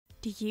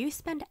Do you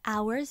spend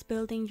hours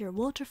building your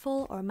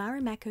waterfall or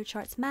Marimekko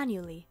charts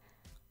manually,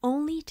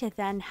 only to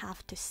then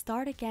have to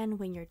start again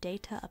when your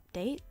data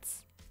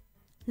updates?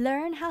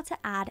 Learn how to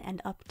add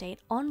and update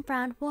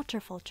on-brand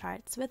waterfall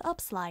charts with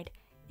Upslide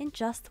in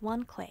just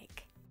one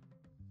click.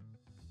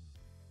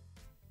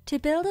 To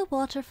build a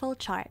waterfall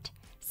chart,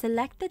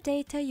 select the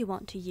data you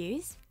want to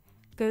use,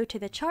 go to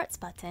the Charts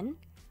button,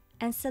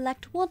 and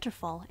select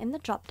Waterfall in the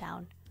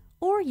drop-down,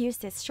 or use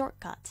this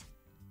shortcut.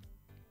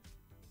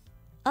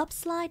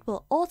 Upslide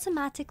will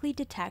automatically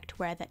detect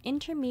where the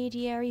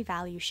intermediary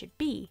value should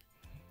be,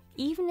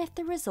 even if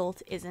the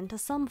result isn't a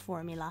sum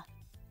formula.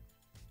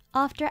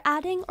 After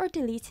adding or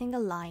deleting a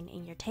line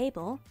in your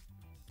table,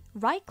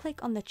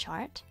 right-click on the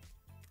chart,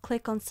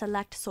 click on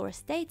Select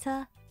Source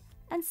Data,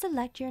 and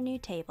select your new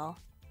table.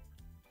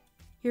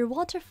 Your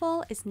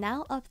waterfall is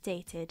now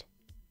updated.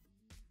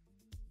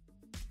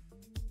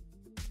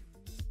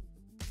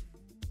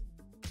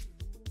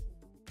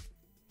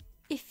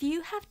 If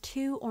you have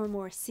 2 or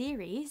more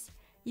series,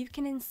 you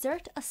can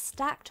insert a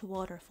stacked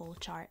waterfall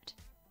chart.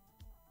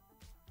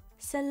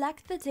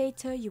 Select the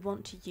data you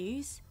want to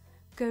use,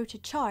 go to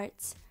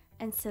Charts,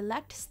 and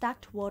select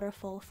Stacked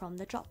Waterfall from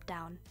the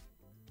drop-down.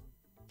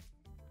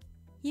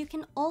 You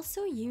can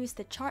also use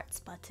the Charts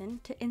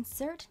button to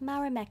insert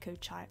Marimekko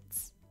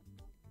charts.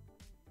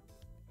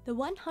 The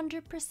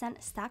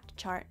 100% stacked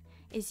chart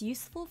is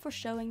useful for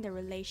showing the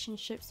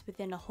relationships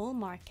within a whole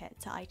market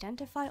to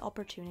identify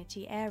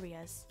opportunity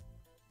areas.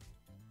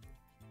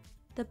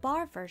 The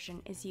bar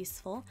version is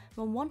useful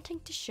when wanting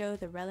to show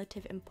the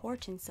relative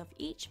importance of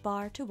each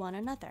bar to one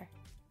another.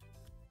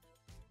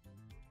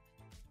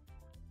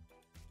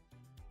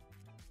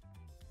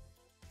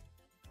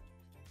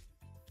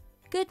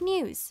 Good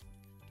news!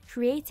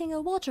 Creating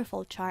a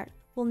waterfall chart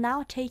will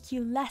now take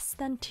you less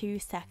than 2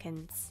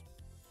 seconds.